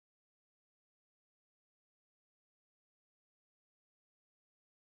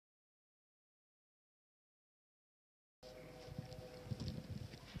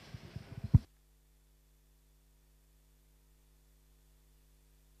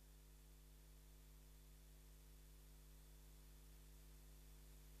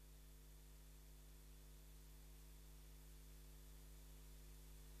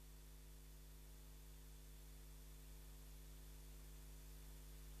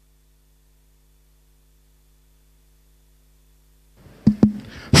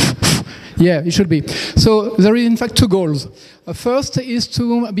Yeah, it should be. So there is in fact two goals. First is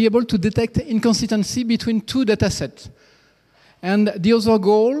to be able to detect inconsistency between two datasets. And the other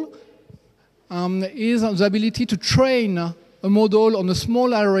goal is the ability to train a model on a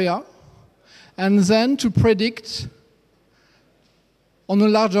small area and then to predict on a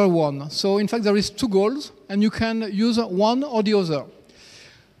larger one. So in fact there is two goals and you can use one or the other.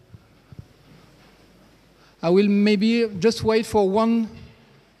 I will maybe just wait for one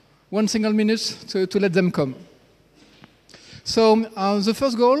single minute to let them come. So the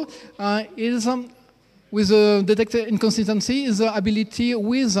first goal is with the detected inconsistency is the ability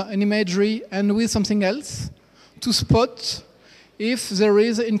with an imagery and with something else to spot if there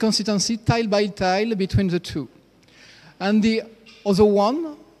is inconsistency tile by tile between the two. And the other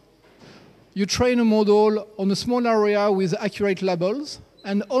one, you train a model on a small area with accurate labels,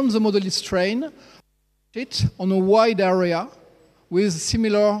 and on the model is trained, it on a wide area with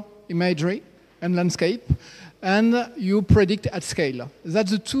similar imagery and landscape, and you predict at scale.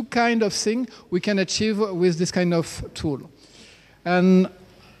 That's the two kind of thing we can achieve with this kind of tool. And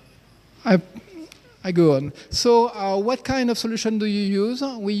I go on. So what kind of solution do you use?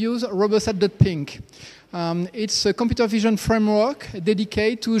 We use RoboSat.pink. It's a computer vision framework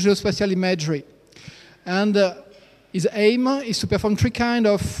dedicated to geospatial imagery. And its aim is to perform three kinds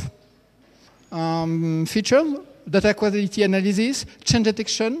of features: data quality analysis, change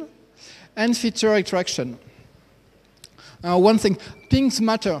detection, and feature extraction. One thing, pings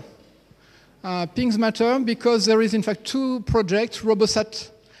matter. Pings matter because there is in fact two projects, RoboSat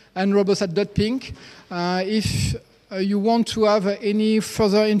and RoboSat.pink. If you want to have any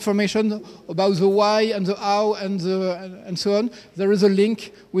further information about the why and the how and so on, there is a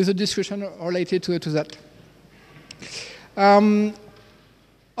link with a description related to that.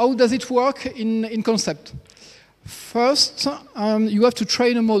 How does it work in concept? First, you have to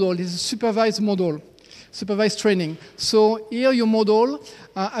train a model. It's a supervised model, supervised training. So here your model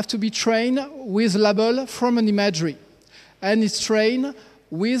has to be trained with label from an imagery. And it's trained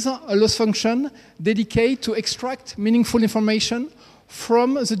with a loss function dedicated to extract meaningful information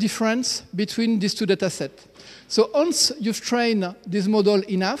from the difference between these two datasets. So once you've trained this model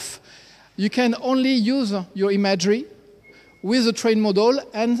enough, you can only use your imagery with the trained model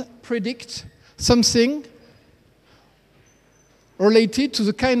and predict something related to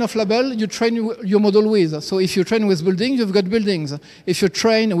the kind of label you train your model with. So if you train with buildings, you've got buildings. If you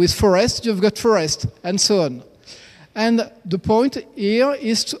train with forest, you've got forest, and so on. And the point here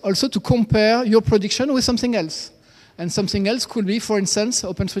is also to compare your prediction with something else. And something else could be, for instance,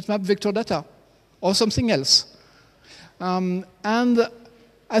 OpenStreetMap vector data, or something else. And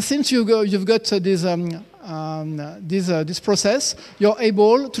since you've got this process, you're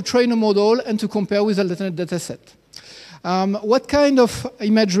able to train a model and to compare with a alternate data set. What kind of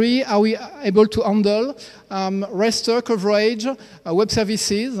imagery are we able to handle? Raster coverage, web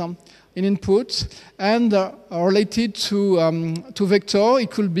services in input, and related to vector, it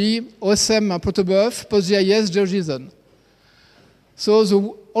could be OSM protobuf, PostGIS, GeoJSON. So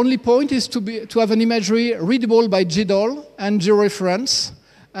the only point is to have an imagery readable by GDAL and georeference,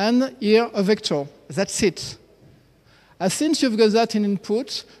 and here a vector. That's it. Since you've got that in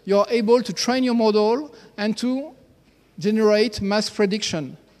input, you're able to train your model and to generate mask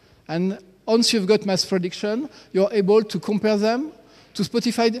prediction. And once you've got mask prediction, you're able to compare them, to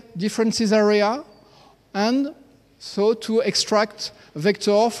spotify differences area, and so to extract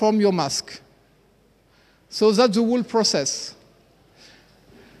vector from your mask. So that's the whole process.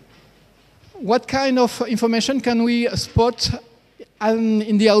 What kind of information can we spot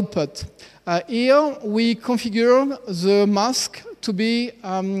in the output? Here we configure the mask to be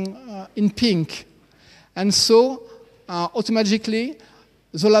in pink. And so automatically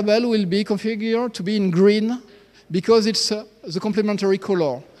the label will be configured to be in green because it's the complementary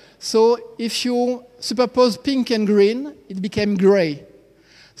color. So if you superpose pink and green, it became gray.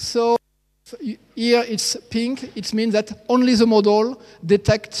 So here it's pink, it means that only the model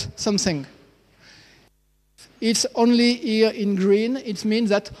detects something. It's only here in green, it means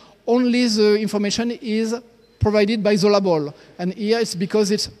that only the information is provided by the label. And here it's because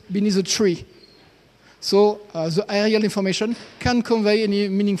it's beneath a tree. So the aerial information can convey any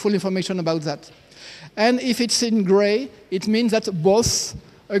meaningful information about that. And if it's in gray, it means that both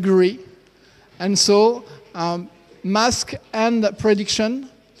agree. And so mask and prediction,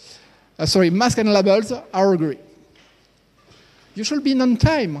 mask and labels are agree. You should be on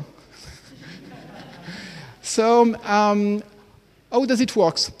time. So how does it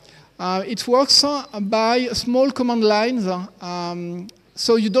work? It works by small command lines.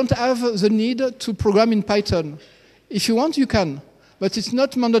 So you don't have the need to program in Python. If you want, you can. but it's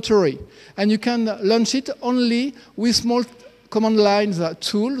not mandatory. And you can launch it only with small command lines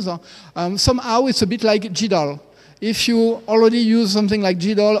tools. Somehow it's a bit like GDAL. If you already use something like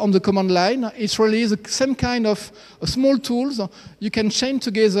GDAL on the command line, it's really the same kind of small tools you can chain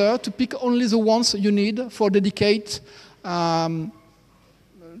together to pick only the ones you need for dedicated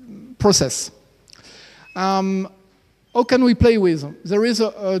process. How can we play with? There is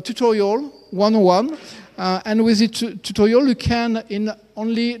a tutorial, 101, and with the tutorial you can, in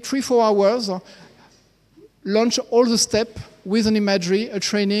only 3-4 hours, launch all the steps with an imagery, a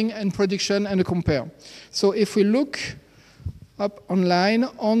training, and prediction, and a compare. So if we look up online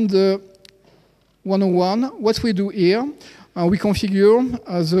on the 101, what we do here, we configure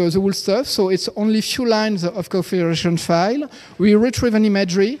the whole stuff. So it's only few lines of configuration file. We retrieve an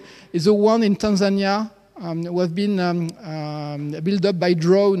imagery. It's the one in Tanzania was been built up by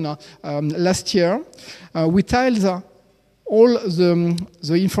drone last year. We tile all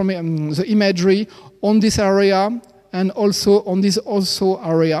the imagery on this area and also on this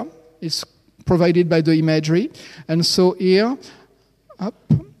area. It's provided by the imagery. And so here,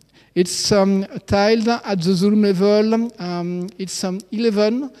 it's tiled at the zoom level. It's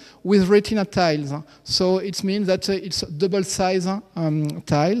 11 with retina tiles. So it means that it's double size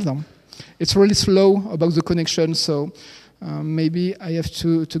tiles. It's really slow about the connection, so maybe I have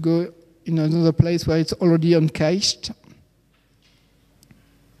to go in another place where it's already uncached.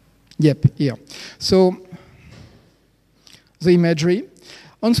 Yep, here. So the imagery.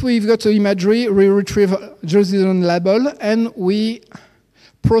 Once we've got the imagery, we retrieve GeoSpatial label and we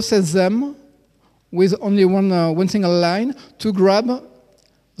process them with only one single line to grab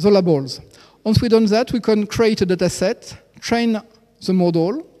the labels. Once we've done that, we can create a dataset, train the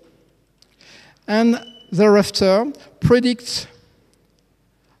model, and thereafter predict,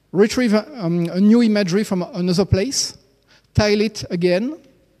 retrieve a new imagery from another place, tile it again,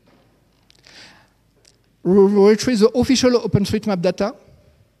 retrieve the official OpenStreetMap data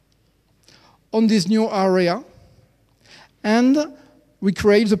on this new area, and we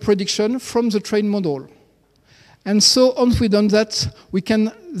create the prediction from the trained model. And so once we've done that, we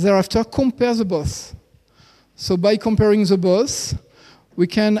can thereafter compare the both. So by comparing the both, we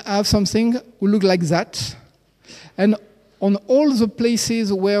can have something who look like that. And on all the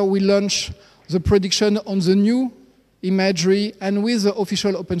places where we launch the prediction on the new imagery and with the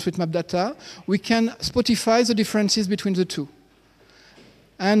official OpenStreetMap data, we can spotify the differences between the two.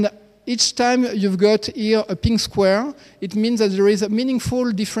 And each time you've got here a pink square, it means that there is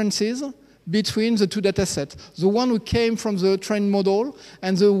meaningful differences between the two datasets. The one who came from the trained model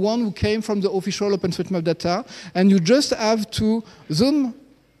and the one who came from the official OpenStreetMap data. And you just have to zoom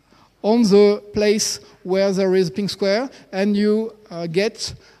on the place where there is a pink square and you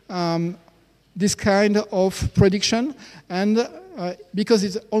get this kind of prediction. And because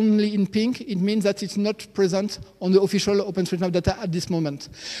it's only in pink, it means that it's not present on the official OpenStreetMap data at this moment.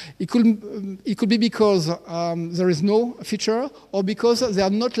 It could be because there is no feature or because they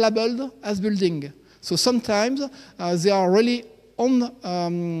are not labeled as building. So sometimes they are really on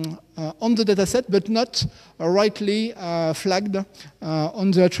the dataset, but not rightly flagged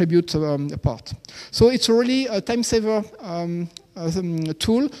on the attribute part. So it's really a time saver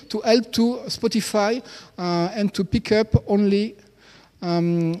tool to help to spotify and to pick up only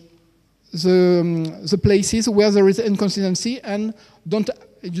the places where there is inconsistency and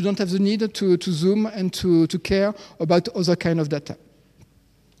you don't have the need to zoom and to care about other kind of data.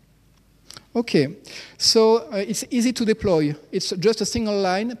 Okay, so it's easy to deploy. It's just a single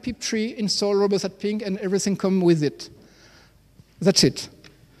line, pip3, install RoboSat.pink, and everything comes with it. That's it.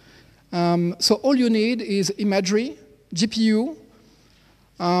 So all you need is imagery, GPU,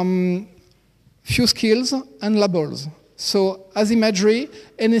 few skills, and labels. So as imagery,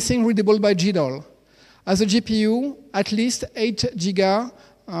 anything readable by GDAL. As a GPU, at least 8 GB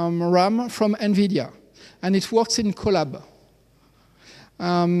RAM from NVIDIA. And it works in Colab.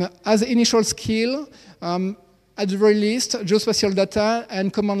 As initial skill, at the very least, geospatial data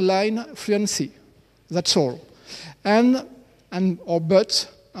and command line fluency. That's all. But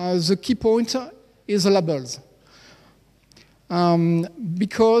the key point is the labels.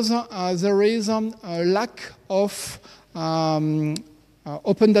 Because there is a lack of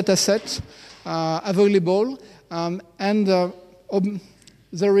open dataset available, and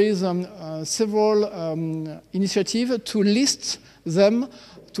there is several initiatives to list them,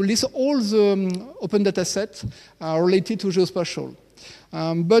 to list all the open datasets related to geospatial.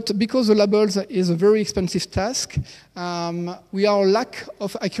 But because the labels is a very expensive task, we are lack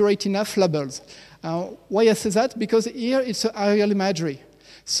of accurate enough labels. Why I say that? Because here it's aerial imagery.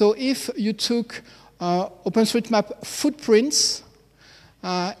 So if you took OpenStreetMap footprints,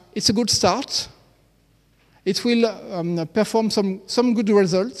 it's a good start. It will perform some good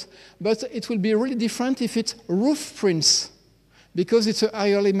results, but it will be really different if it's roof prints, because it's a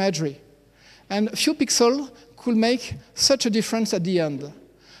aerial imagery. And a few pixels could make such a difference at the end.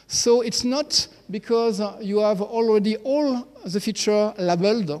 So it's not because you have already all the features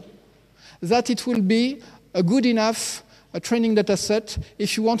labeled that it will be a good enough training data set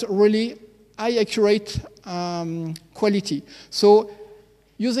if you want really high accurate quality. So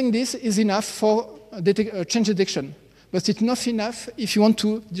using this is enough for change detection, but it's not enough if you want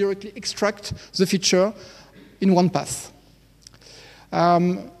to directly extract the feature in one pass.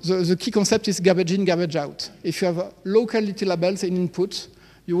 The key concept is garbage in, garbage out. If you have low quality labels in input,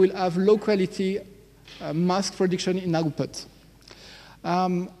 you will have low quality mask prediction in output.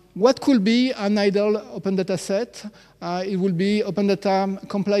 What could be an ideal open data set? It will be open data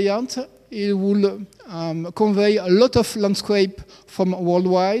compliant. It will convey a lot of landscape from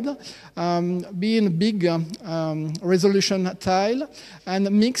worldwide, be in big resolution tile, and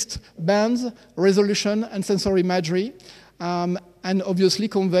mixed bands, resolution, and sensory imagery. And obviously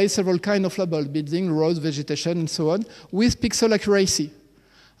convey several kinds of labels, building, roads, vegetation, and so on, with pixel accuracy.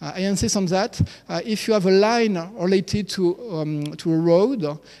 I insist on that. If you have a line related to a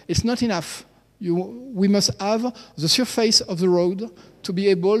road, it's not enough. We must have the surface of the road to be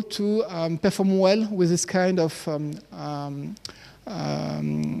able to perform well with this kind of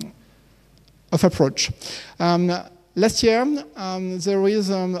approach. Last year, there is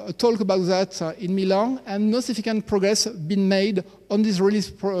a talk about that in Milan, and no significant progress been made on these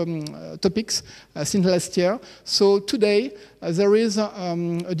release topics since last year. So today, there is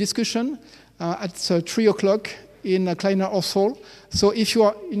a discussion at 3 o'clock in Kleiner Horsfall. So if you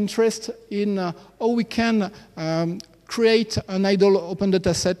are interested in how we can create an ideal open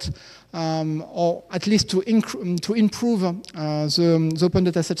data set, or at least to improve the open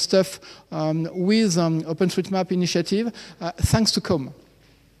dataset stuff with OpenStreetMap initiative, thanks to come.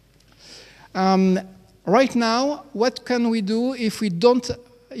 Right now, what can we do if we don't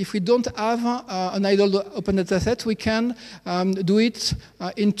have an ideal open dataset? We can do it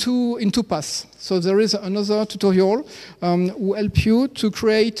in two paths. So there is another tutorial who help you to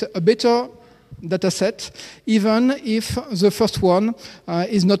create a better dataset, even if the first one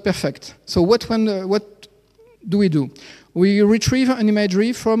is not perfect. So what do we do? We retrieve an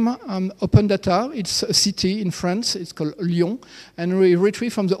imagery from OpenData. It's a city in France. It's called Lyon. And we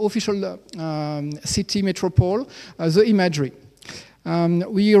retrieve from the official city metropole the imagery.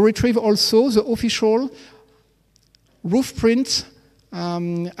 We retrieve also the official roof print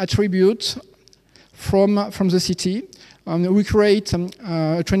attribute from the city. We create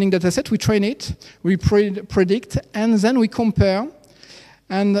a training data set, we train it, we predict, and then we compare.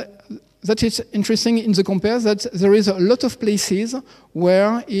 And that is interesting in the compare that there is a lot of places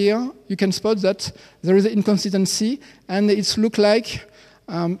where here you can spot that there is an inconsistency, and it looks like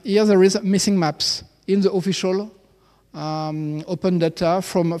here there is missing maps in the official open data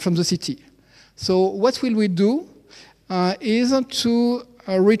from the city. So what will we do is to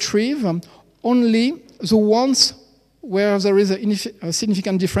retrieve only the ones where there is a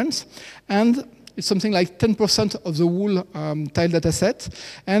significant difference, and it's something like 10% of the whole tile data set,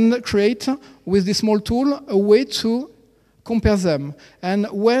 and create with this small tool a way to compare them. And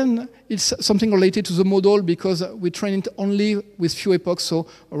when it's something related to the model, because we train it only with few epochs, so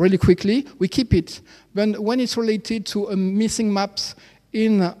really quickly, we keep it. But when it's related to missing maps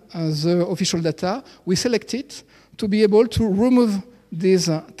in the official data, we select it to be able to remove these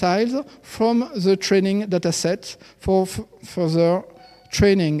tiles from the training data set for further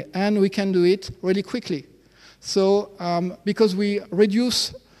training, and we can do it really quickly. So because we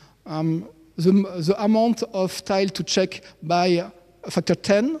reduce the amount of tile to check by a factor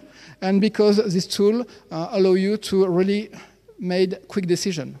 10, and because this tool allows you to really make quick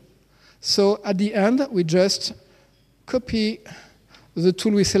decision. So at the end, we just copy the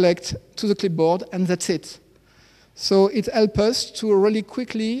tool we select to the clipboard, and that's it. So it helps us to really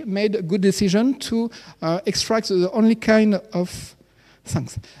quickly make a good decision to extract the only kind of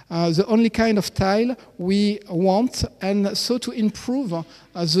the only kind of tile we want, and so to improve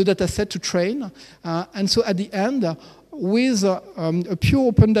the data set to train. And so at the end, with a pure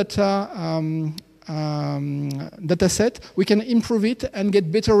open data data set, we can improve it and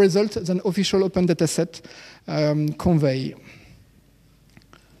get better results than official open data set convey.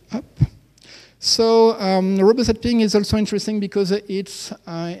 Up. So RoboSat.pink is also interesting because it's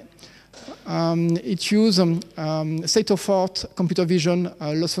it uses state-of-art computer vision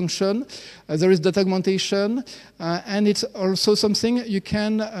loss function. There is data augmentation, and it's also something you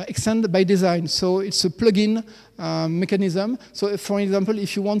can extend by design. So it's a plug-in mechanism. So for example,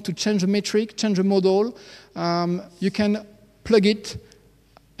 if you want to change a metric, change a model, you can plug it,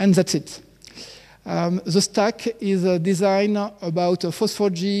 and that's it. The stack is designed about a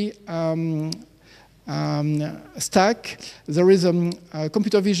Phosphor-G stack. There is a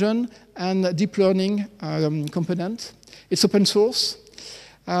computer vision and deep learning component. It's open source.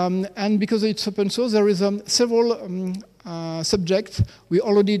 And because it's open source, there is several subjects we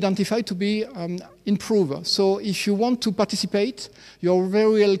already identified to be improved. So if you want to participate, you're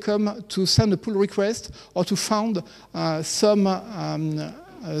very welcome to send a pull request or to found some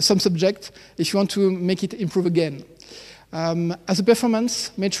subject if you want to make it improve again. As a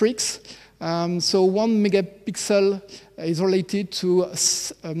performance matrix, so 1 megapixel is related to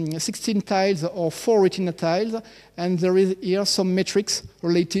 16 tiles or 4 retina tiles, and there is here some metrics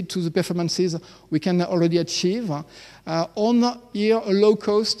related to the performances we can already achieve. On here, a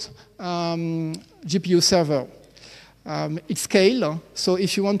low-cost GPU server. It scales, so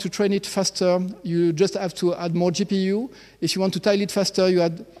if you want to train it faster, you just have to add more GPU. If you want to tile it faster, you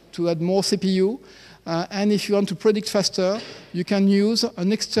have to add more CPU. And if you want to predict faster, you can use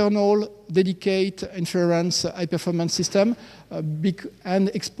an external dedicated inference high-performance system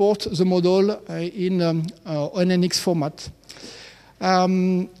and export the model in NNX format.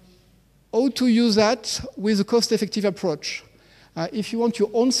 How to use that with a cost-effective approach? If you want your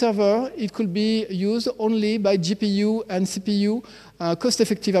own server, it could be used only by GPU and CPU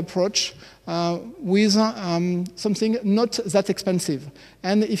cost-effective approach with something not that expensive.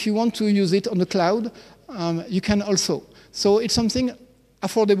 And if you want to use it on the cloud, you can also. So it's something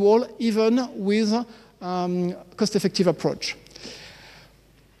affordable even with cost-effective approach.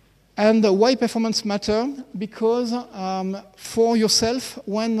 And why performance matter? Because for yourself,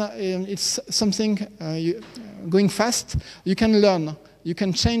 when it's something going fast, you can learn. You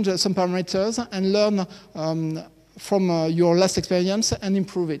can change some parameters and learn from your last experience and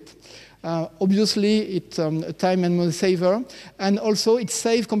improve it. Obviously, it's a time and money saver, and also it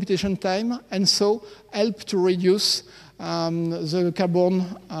saves computation time, and so help to reduce the carbon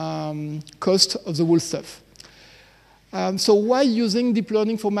cost of the whole stuff. So why using deep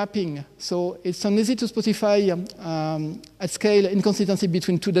learning for mapping? So it's an easy to specify at scale inconsistency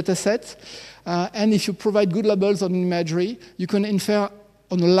between two datasets. And if you provide good labels on imagery, you can infer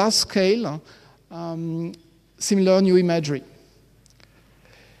on a large scale similar new imagery.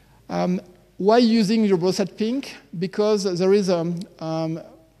 Why using RoboSat.pink? Because there is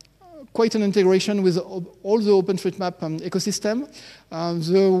quite an integration with all the OpenStreetMap ecosystem.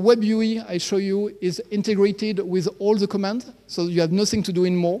 The web UI I show you is integrated with all the commands, so you have nothing to do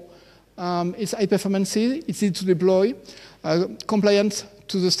in more. It's high performance, it's easy to deploy, compliant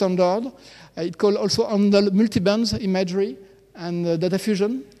to the standard. It can also handle multi-bands imagery and data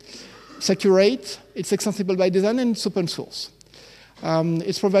fusion. It's accurate, it's extensible by design, and it's open source.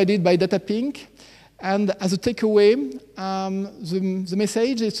 It's provided by DataPink. And as a takeaway, the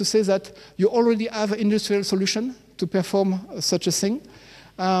message is to say that you already have an industrial solution to perform such a thing.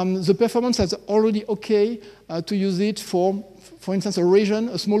 The performance is already okay to use it for instance, a region,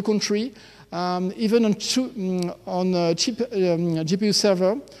 a small country, even on a cheap GPU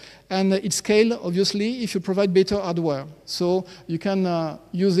server. And it scales, obviously, if you provide better hardware. So you can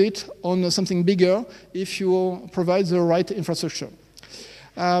use it on something bigger if you provide the right infrastructure.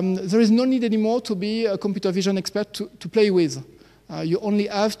 There is no need anymore to be a computer vision expert to play with. You only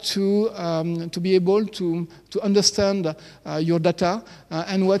have to be able to understand your data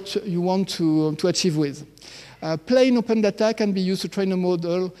and what you want to achieve with. Plain open data can be used to train a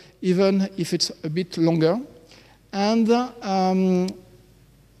model even if it's a bit longer. And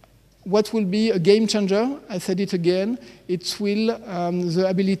what will be a game changer, I said it again, it will the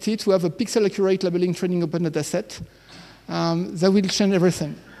ability to have a pixel accurate labeling training open data set. That will change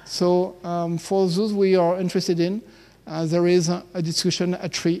everything. So for those we are interested in, there is a discussion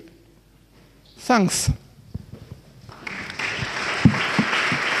at 3. Thanks.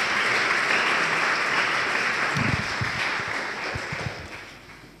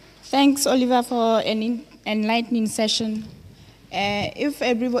 Thanks, Oliver, for an enlightening session. If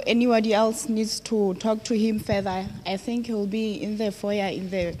anybody else needs to talk to him further, I think he'll be in the foyer in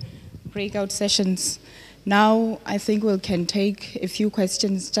the breakout sessions. Now, I think we can take a few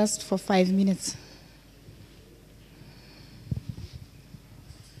questions just for 5 minutes.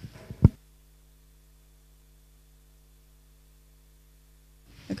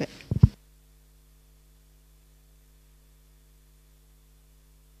 Okay.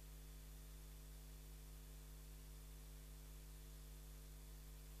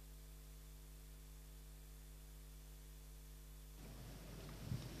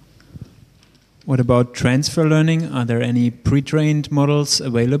 What about transfer learning? Are there any pre-trained models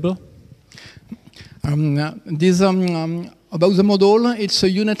available? About the model, it's a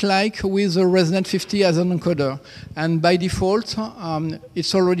unit-like with a ResNet 50 as an encoder. And by default,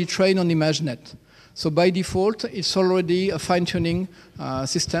 it's already trained on ImageNet. So by default, it's already a fine-tuning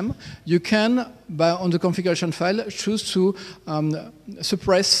system. You can, on the configuration file, choose to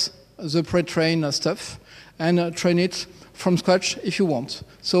suppress the pre-trained stuff and train it from scratch if you want.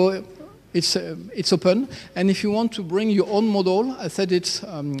 So it's open, and if you want to bring your own model, I said it's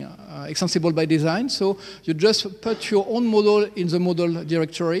extensible by design, so you just put your own model in the model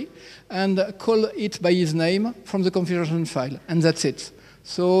directory and call it by his name from the configuration file, and that's it.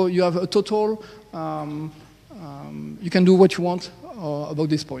 So you have a total, you can do what you want about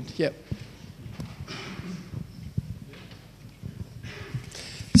this point, yeah.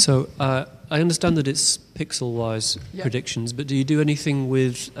 So I understand that it's pixel-wise predictions, but do you do anything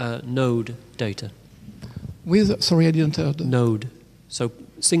with node data? With, sorry, I didn't hear. Node, so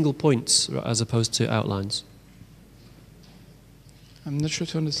single points as opposed to outlines. I'm not sure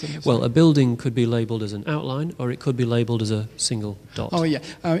to understand. Well, a building could be labeled as an outline, or it could be labeled as a single dot. Oh yeah.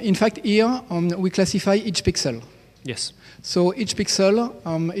 In fact, here we classify each pixel. Yes. So each pixel,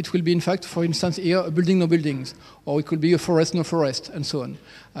 it will be, in fact, for instance, here, a building, no buildings, or it could be a forest, no forest, and so on.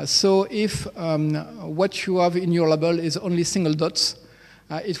 So if what you have in your label is only single dots,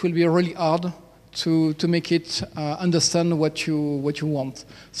 it will be really hard to make it understand what you want.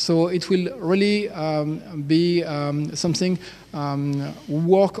 So it will really be something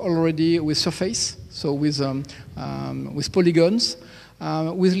work already with surface, so with polygons.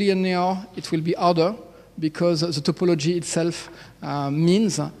 With linear, it will be harder, because the topology itself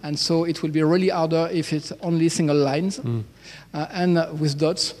means, and so it will be really harder if it's only single lines. And with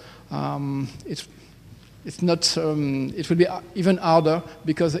dots, it's not. It will be even harder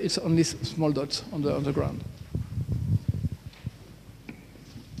because it's only small dots on the ground.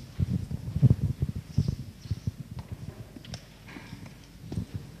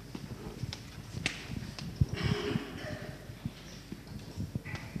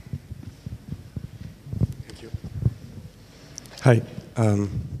 Hi,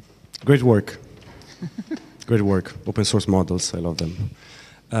 great work. Great work. Open source models, I love them.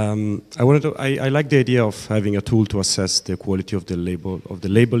 I like the idea of having a tool to assess the quality of the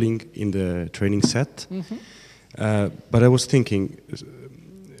labeling in the training set. But I was thinking,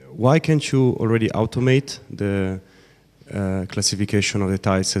 why can't you already automate the classification of the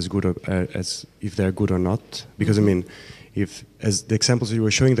types as good as if they're good or not? Because I mean, as the examples you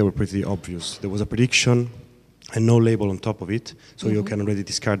were showing, they were pretty obvious. There was a prediction and no label on top of it, so you can already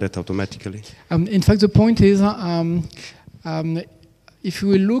discard that automatically. In fact, the point is, if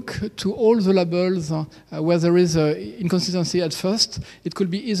we look to all the labels where there is inconsistency at first, it could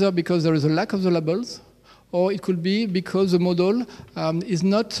be either because there is a lack of the labels, or it could be because the model is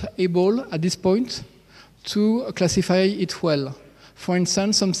not able at this point to classify it well. For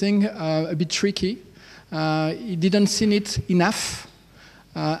instance, something a bit tricky, it didn't see it enough.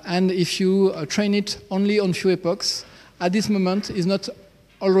 And if you train it only on few epochs, at this moment is not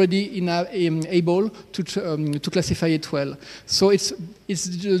already able to classify it well. So it's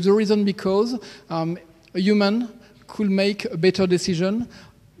the reason because a human could make a better decision,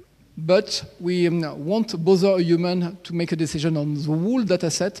 but we won't bother a human to make a decision on the whole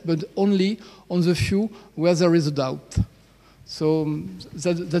data set, but only on the few where there is a doubt. So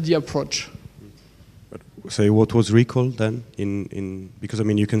that's the approach. Say what was recall then? Because I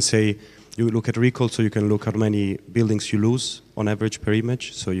mean you can say you look at recall, so you can look how many buildings you lose on average per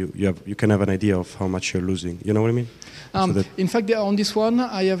image. So you can have an idea of how much you're losing. You know what I mean? In fact, on this one,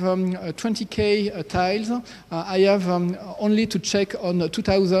 I have 20K tiles. I have only to check on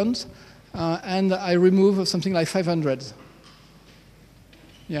 2,000, and I remove something like 500.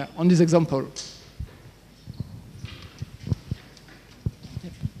 Yeah, on this example.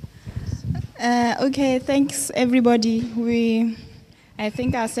 Okay, thanks everybody. I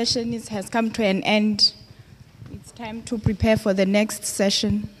think our session has come to an end. It's time to prepare for the next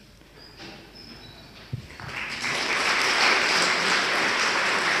session.